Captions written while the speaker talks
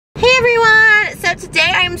so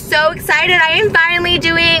today I am so excited. I am finally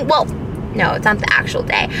doing, well, no, it's not the actual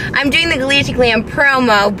day. I'm doing the Glitchy Glam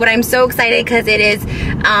promo, but I'm so excited because it is,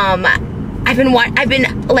 I've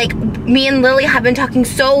been like, me and Lily have been talking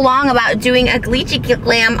so long about doing a Glitchy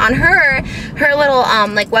Glam on her little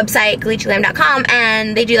like website, glitchyglam.com,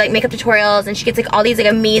 and they do like makeup tutorials, and she gets like all these like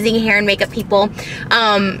amazing hair and makeup people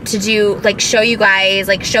to do like show you guys,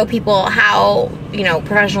 like show people how, you know,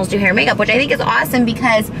 professionals do hair and makeup, which I think is awesome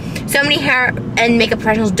because so many hair and makeup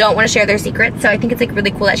professionals don't want to share their secrets. So I think it's like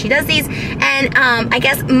really cool that she does these. And I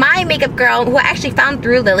guess my makeup girl, who I actually found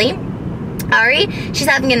through Lily, Ari, she's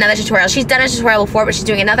having another tutorial. She's done a tutorial before, but she's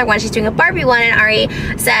doing another one. She's doing a Barbie one, and Ari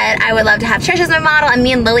said, I would love to have Trish as my model. And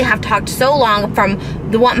me and Lily have talked so long from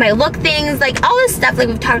the want my look things, like all this stuff, like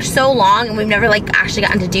we've talked so long, and we've never like actually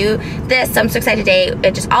gotten to do this. So I'm so excited today.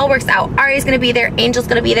 It just all works out. Ari's gonna be there, Angel's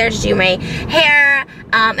gonna be there to do my hair,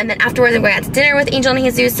 and then afterwards I'm going out to dinner with Angel and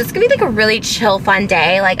Jesus. So it's gonna be like a really chill, fun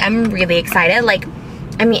day. Like I'm really excited. Like,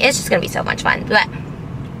 I mean, it's just gonna be so much fun. But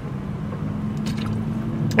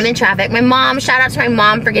I'm in traffic. My mom, shout out to my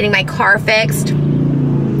mom for getting my car fixed.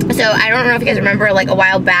 So I don't know if you guys remember, like a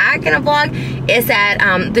while back in a vlog, it said,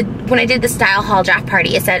 when I did the style haul draft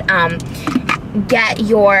party, it said, get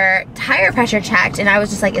your tire pressure checked, and I was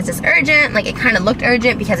just like, is this urgent? Like it kind of looked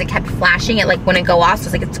urgent because it kept flashing, it like wouldn't go off, so I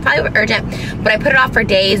was like, it's probably urgent, but I put it off for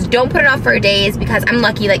days. Don't put it off for days because I'm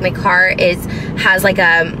lucky, like my car has like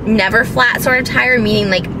a never flat sort of tire, meaning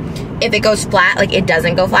like if it goes flat, like it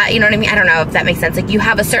doesn't go flat, you know what I mean? I don't know if that makes sense. Like you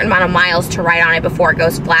have a certain amount of miles to ride on it before it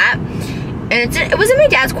goes flat. And it was in my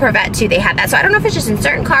dad's Corvette too, they had that. So I don't know if it's just in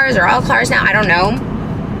certain cars or all cars now, I don't know.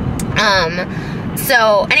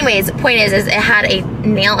 So anyways, the point is it had a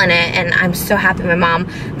nail in it, and I'm so happy my mom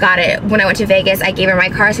got it. When I went to Vegas, I gave her my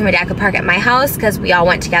car so my dad could park at my house because we all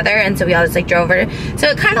went together, and so we all just like drove over. So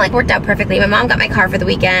it kind of like worked out perfectly. My mom got my car for the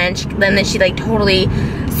weekend, then she like totally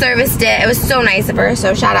serviced it. It was so nice of her,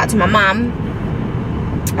 so shout out to my mom.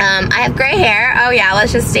 I have gray hair. Oh yeah,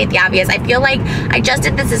 let's just state the obvious. I feel like I just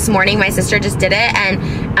did this morning. My sister just did it,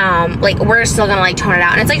 and like we're still gonna like tone it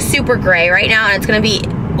out, and it's like super gray right now, and it's gonna be,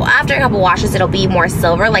 well, after a couple washes it'll be more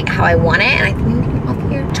silver, like how I want it. And I think up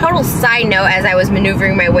here. Total side note, as I was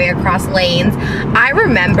maneuvering my way across lanes, I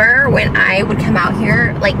remember when I would come out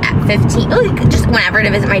here like at 15, just whenever to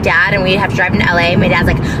visit my dad, and we'd have to drive into LA. My dad's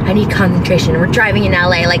like, I need concentration, we're driving in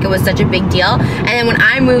LA. Like it was such a big deal. And then when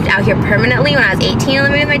I moved out here permanently when I was 18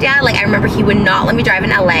 living with my dad, like I remember he would not let me drive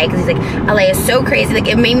in LA because he's like, LA is so crazy. Like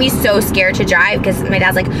it made me so scared to drive because my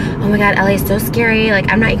dad's like, oh my god, LA is so scary, like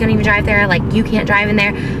I'm not gonna even drive there, like you can't drive in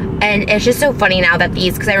there. And it's just so funny now that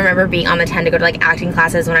because I remember being on the 10 to go to like acting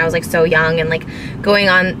classes when I was like so young, and like going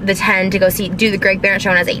on the 10 to go do the Greg Barrett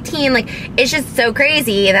show when I was 18. Like it's just so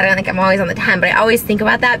crazy that I'm always on the 10, but I always think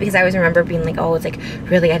about that because I always remember being like, oh, it's like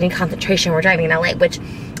really I need concentration, we're driving in LA, which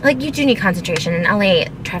like you do need concentration. In LA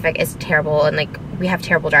traffic is terrible, and like we have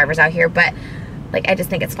terrible drivers out here, but like I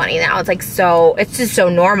just think it's funny now. It's like so, it's just so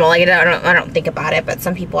normal. Like I don't think about it, but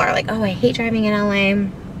some people are like, oh, I hate driving in LA.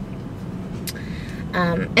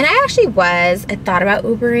 And I thought about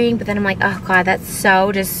Ubering, but then I'm like, oh god, that's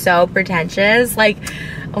just so pretentious. Like,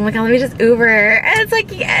 oh my god, let me just Uber. And it's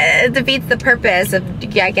like, yeah, it defeats the purpose of,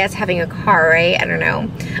 yeah, I guess having a car, right? I don't know.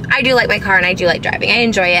 I do like my car and I do like driving. I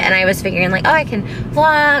enjoy it, and I was figuring like, oh, I can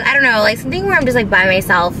vlog. I don't know, like something where I'm just like by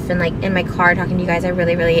myself and like in my car talking to you guys, I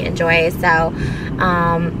really, really enjoy. So,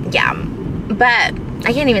 yeah. But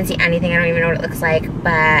I can't even see anything. I don't even know what it looks like.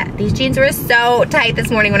 But these jeans were so tight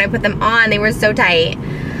this morning when I put them on. They were so tight.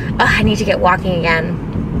 Oh, I need to get walking again.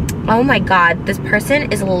 Oh my god, this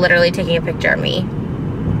person is literally taking a picture of me.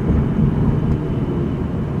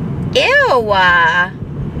 Ew.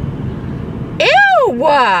 Ew.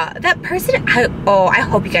 That person, I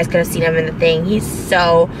hope you guys could have seen him in the thing. He's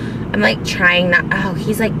so, I'm like trying not, oh,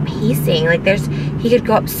 he's like pacing. Like he could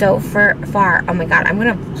go up so far. Oh my god, I'm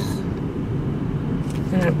gonna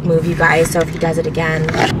move you guys so if he does it again.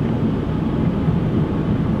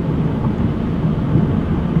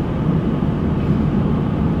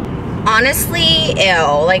 Honestly,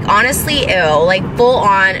 ew. Like honestly, ew. Like full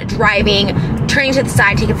on driving, turning to the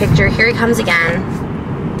side, take a picture. Here he comes again.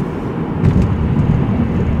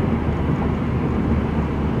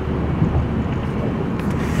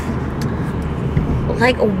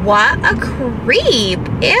 Like what a creep.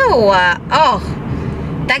 Ew. Oh.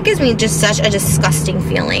 That gives me just such a disgusting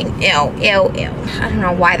feeling. Ew, ew, ew. I don't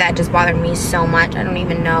know why that just bothered me so much. I don't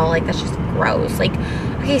even know. Like, that's just gross. Like,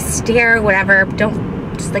 okay, stare, whatever. But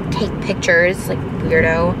don't just, like, take pictures. Like,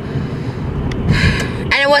 weirdo.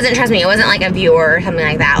 And it wasn't, trust me, it wasn't, like, a viewer or something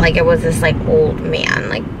like that. Like, it was this, like, old man,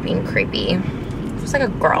 like, being creepy. was like a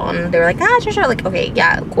girl, and they were like, ah, Trisha, like, okay,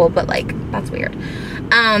 yeah, cool, but like, that's weird.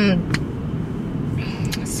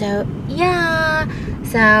 So yeah,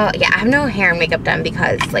 I have no hair and makeup done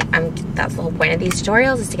because like that's the whole point of these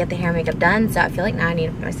tutorials, is to get the hair and makeup done. So I feel like now I need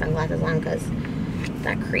to put my sunglasses on because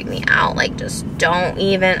that creeped me out. Like, just don't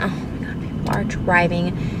even. Oh my god, people are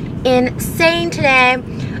driving insane today.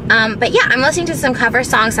 But yeah, I'm listening to some cover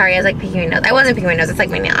songs. Sorry, I was like picking my nose. I wasn't picking my nose, it's like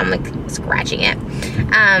my nail. I'm like scratching it.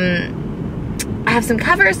 I have some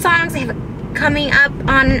cover songs I have coming up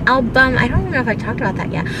on an album. I don't even know if I talked about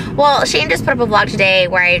that yet. Well, Shane just put up a vlog today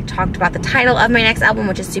where I talked about the title of my next album,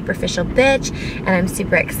 which is Superficial Bitch, and I'm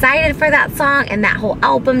super excited for that song and that whole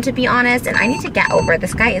album, to be honest. And I need to get over it.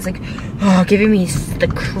 This guy is like, oh, giving me the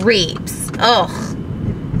creeps. Ugh.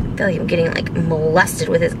 I feel like I'm getting like molested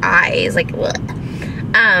with his eyes. Like, ugh.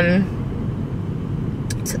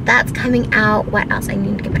 So that's coming out. What else? I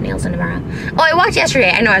need to get my nails done tomorrow. Oh, I walked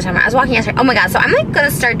yesterday. I know what I was talking about. I was walking yesterday. Oh my god. So I'm like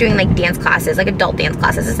gonna start doing like dance classes, like adult dance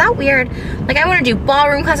classes. Is that weird? Like, I want to do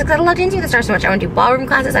ballroom classes because I love dancing with the stars so much. I want to do ballroom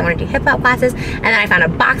classes. I want to do hip hop classes. And then I found a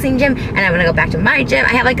boxing gym, and I'm gonna go back to my gym. I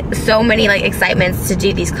have like so many like excitements to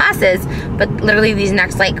do these classes, but literally these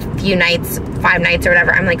next like few nights, 5 nights or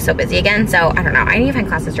whatever, I'm like so busy again. So I don't know. I need to find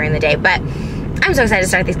classes during the day, but I'm so excited to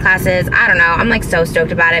start these classes. I don't know. I'm like so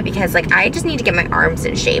stoked about it because like I just need to get my arms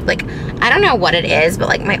in shape. Like, I don't know what it is, but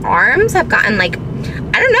like my arms have gotten like, I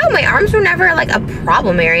don't know, my arms were never like a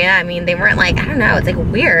problem area. I mean, they weren't like, I don't know, it's like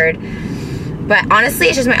weird. But honestly,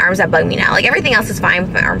 it's just my arms that bug me now. Like, everything else is fine,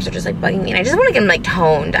 but my arms are just like bugging me. And I just want to get them like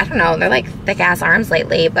toned. I don't know. They're like thick ass arms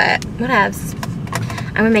lately, but whatevs.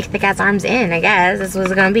 I'm gonna make thick ass arms in, I guess. This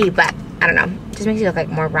was gonna be, but I don't know. It just makes you look like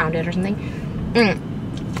more rounded or something.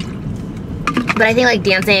 But I think like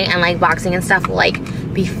dancing and like boxing and stuff will like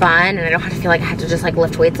be fun, and I don't have to feel like I have to just like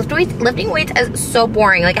lift weights. Lifting weights is so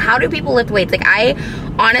boring. Like, how do people lift weights? Like, I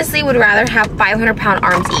honestly would rather have 500-pound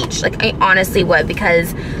arms each. Like, I honestly would,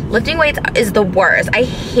 because lifting weights is the worst. I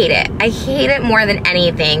hate it. I hate it more than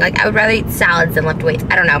anything. Like, I would rather eat salads than lift weights.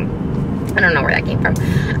 I don't know. I don't know where that came from.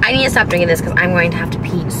 I need to stop doing this because I'm going to have to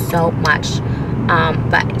pee so much.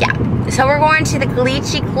 But yeah, so we're going to the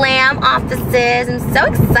Glitchy Glam offices. I'm so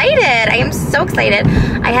excited. I am so excited.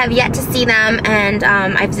 I have yet to see them, and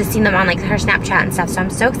I've just seen them on like her Snapchat and stuff, so I'm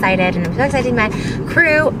so excited. And I'm so excited to my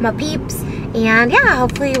crew, my peeps, and yeah,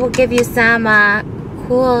 hopefully we'll give you some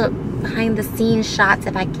cool behind the scenes shots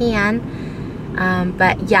if I can.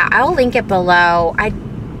 But yeah, I will link it below.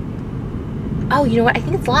 Oh, you know what, I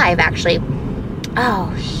think it's live actually.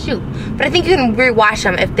 Oh, shoot. But I think you can rewatch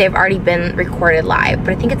them if they've already been recorded live.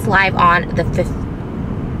 But I think it's live on the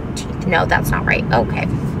 15th. No, that's not right. Okay.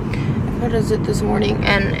 What is it this morning?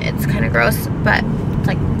 And it's kind of gross, but it's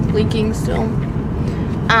like leaking still.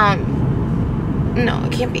 No,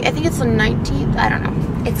 it can't be. I think it's the 19th. I don't know.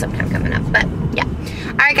 It's sometime coming up, but yeah.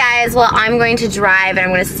 Alright, guys. Well, I'm going to drive, and I'm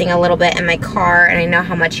going to sing a little bit in my car. And I know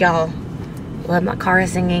how much y'all love my car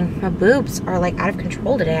singing. My boobs are like out of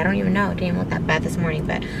control today. I don't even know. It didn't even look that bad this morning,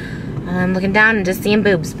 but I'm looking down and just seeing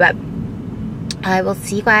boobs. But I will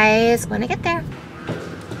see you guys when I get there.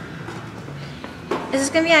 Is this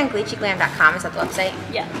gonna be on glitchyglam.com? Is that the website?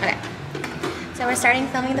 Yeah. Okay. So we're starting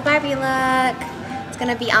filming the Barbie look. It's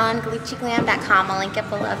gonna be on glitchyglam.com. I'll link it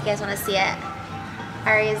below if you guys want to see it.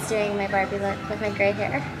 Ari is doing my Barbie look with my gray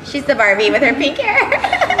hair. She's the Barbie with her pink hair.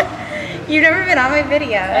 You've never been on my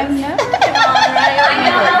videos. I've never been on, right? I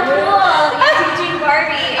know, how cool. You're teaching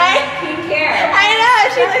Barbie pink hair. I know,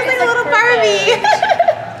 she's just like a little Barbie.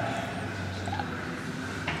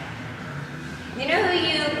 You know who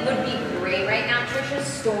you would be great right now, Trisha?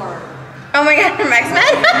 Storm. Oh my god, from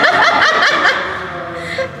X-Men?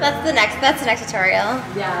 That's the next tutorial.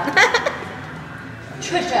 Yeah.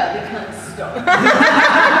 Trisha becomes Storm.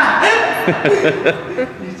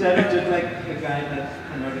 You sounded just like the guy that's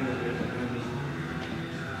promoting the movie.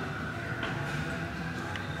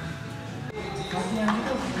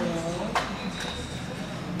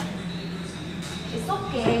 It's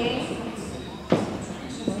okay.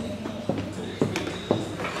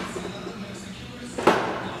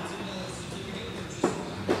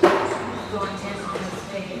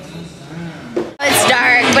 It's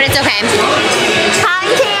dark, but it's okay.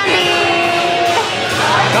 Cotton candy!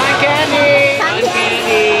 Cotton candy! Cotton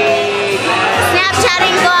candy!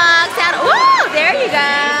 Snapchatting vlogs. Woo! There you go.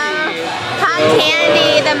 Cotton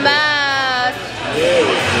candy, the most.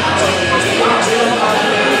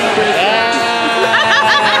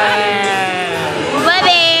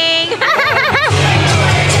 Living.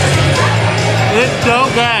 It's so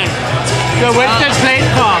good. So what's this place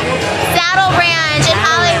called? Saddle Ranch in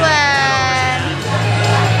Hollywood.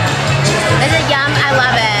 Is it yum? I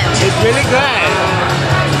love it. It's really good.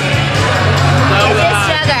 So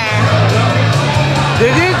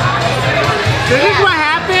This is what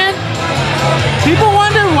happened. People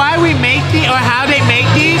wonder why we make these or how they make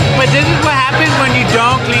these, but this is what happens when you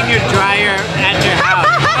don't clean your dryer at your house.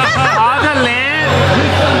 All the lint.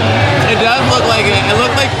 It does look like it. It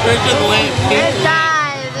looks like Trisha's lint. It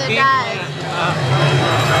does. It does.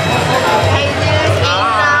 Hey, dude,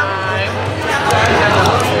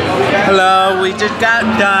 Hello, we just got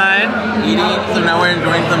done. Eating, so now we're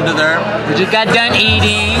enjoying some dessert. We just got done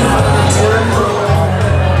eating.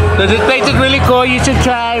 So this place is really cool. You should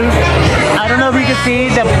try. I don't know if you can see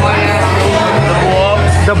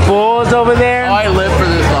the bulls over there. Oh, I live for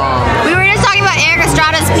this song. we were just talking about Eric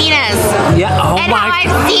Estrada's penis. Yeah. Oh And my. how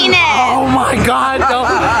I've seen it. Oh my God. No,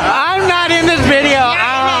 I'm not in this video. You're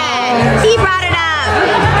in it. He brought it up.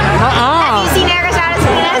 Have you seen Eric Estrada's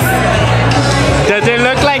penis? Does it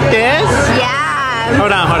look like this? Yeah.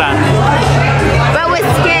 Hold on. But with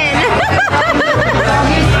skin.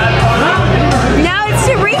 No, it's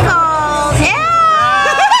too wrinkled. Ew.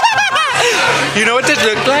 You know what this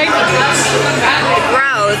looks like?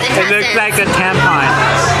 Gross. It looks like a tampon.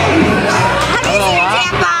 Have you seen a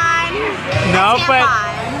tampon? No, but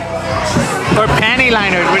Tampon. or panty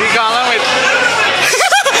liners. What do you call them? With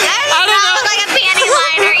That does not look like a panty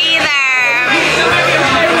liner either.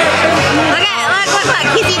 Look.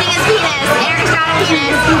 He's eating his penis. Eric Estrada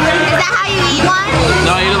penis. Is that how you eat one?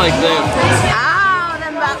 No, I eat it like this. Oh, the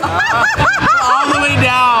All the way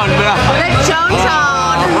down. chon.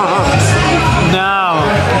 no.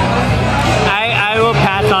 I will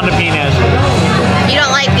pass on the penis. You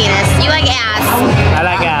don't like penis. You like ass. I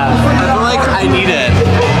like ass. I feel like I need it.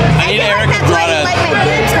 I need feel like Eric that's why you Estrada. like my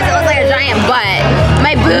boobs, because it looks like a giant butt.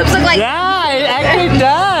 My boobs look like Yeah, it actually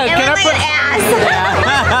does. it looks like an ass.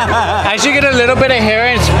 I should get a little bit of hair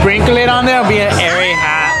and sprinkle it on there. It'll be an airy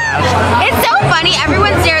hat. It's so funny.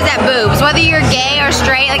 Everyone stares at boobs, whether you're gay or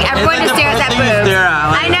straight. Like everyone It's just like the stares at first thing you boobs. stare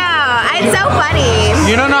at, like- I know. It's so funny.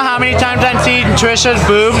 You don't know how many times I've seen Trisha's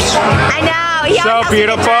boobs. I know. He So always helps me get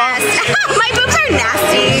beautiful. dressed. My boobs are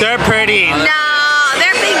nasty. They're pretty. No,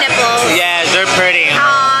 they're big nipples. Yes, they're pretty.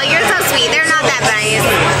 Oh, you're so sweet. They're not that nice.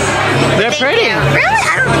 They're Thank pretty. you. Really?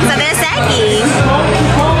 I don't think so. They're saggy.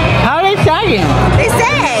 How are they sagging? They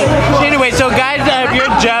say. Anyway, so guys, if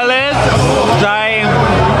you're jealous, sorry.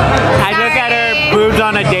 I look at her boobs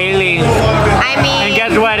on a daily, I mean. and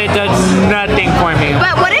guess what? It does nothing for me.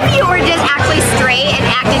 But what if you were just actually straight and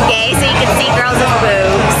acted gay so you could see girls'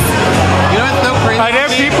 boobs? You know what's so crazy? Are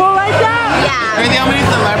there people like that? Yeah. Crazy how many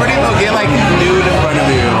celebrities will get like nude in front of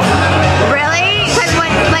you. Really? Because what,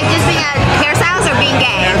 like just being a hairstylist or being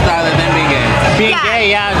gay? Hairstyle and then being gay. Being Yeah. gay,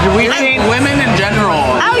 yeah. We've Like seen. women in general.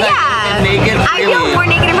 Oh Like, yeah. naked I feel freely. more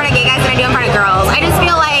naked in front of gay guys than I do in front of girls. I just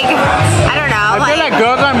feel like I don't know. I feel like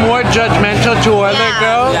girls are more judgmental to other Yeah.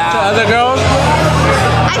 girls. Yeah. To other girls.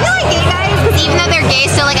 I feel like gay guys, because even though they're gay,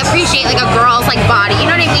 still like appreciate like a girl's like body. You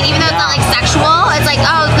know what I mean? Even though it's not like sexual, it's like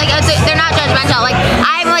they're not judgmental. Like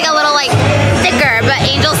I'm like a little like thicker, but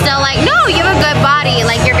Angel's still like, no, you have a good body.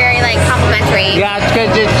 Like you're very like complimentary. Yeah, it's because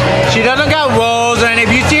she doesn't got rolls, and if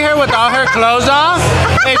you see her with all her clothes off,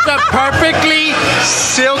 it's a perfectly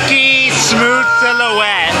silky, smooth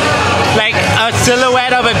silhouette. Like a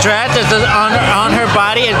silhouette of a dress is just on her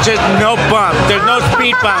body. It's just no bump. There's no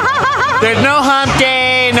speed bump. There's no hump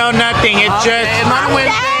day, no nothing. It's just. It's not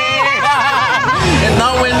Wednesday. It's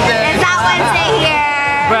not Wednesday. It's not Wednesday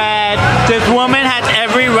here. But this woman has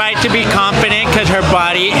every right to be confident because her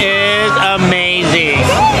body is amazing.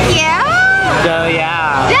 Yeah. So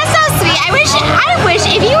yeah. That's so sweet. I wish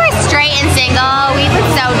if you were straight and single, we would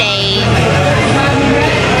so date.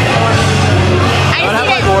 I I would just have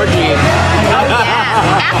need like to- orgies.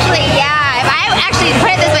 yeah. Actually, yeah. If I actually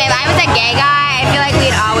put it this way, if I was a gay guy, I feel like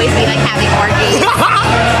we'd always be like having orgies.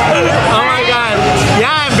 Oh my god.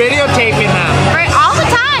 Yeah, I'm videotaping them. For all the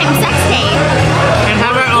time, sex tape. And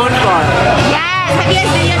have our own car. Yes. Have you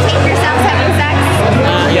guys videotaped yourselves having sex?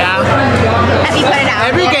 Yeah. Have you put it out?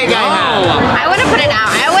 Every gay guy has. I wouldn't put it out.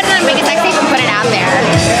 I wouldn't make a sex tape and put it out there.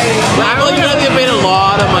 I would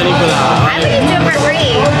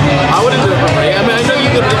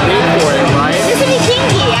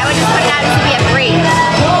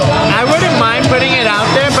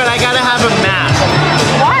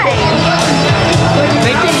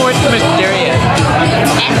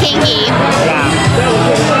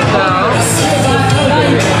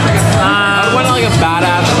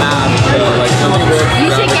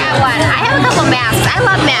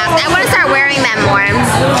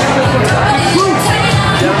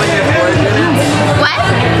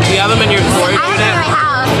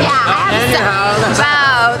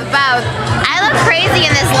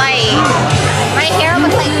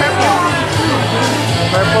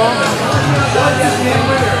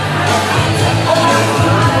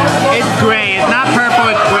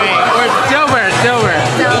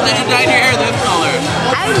dyed your hair this color.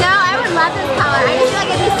 I know, I would love this color. I just feel like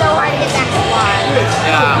it'd be so hard to get back to blonde.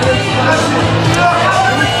 Yeah.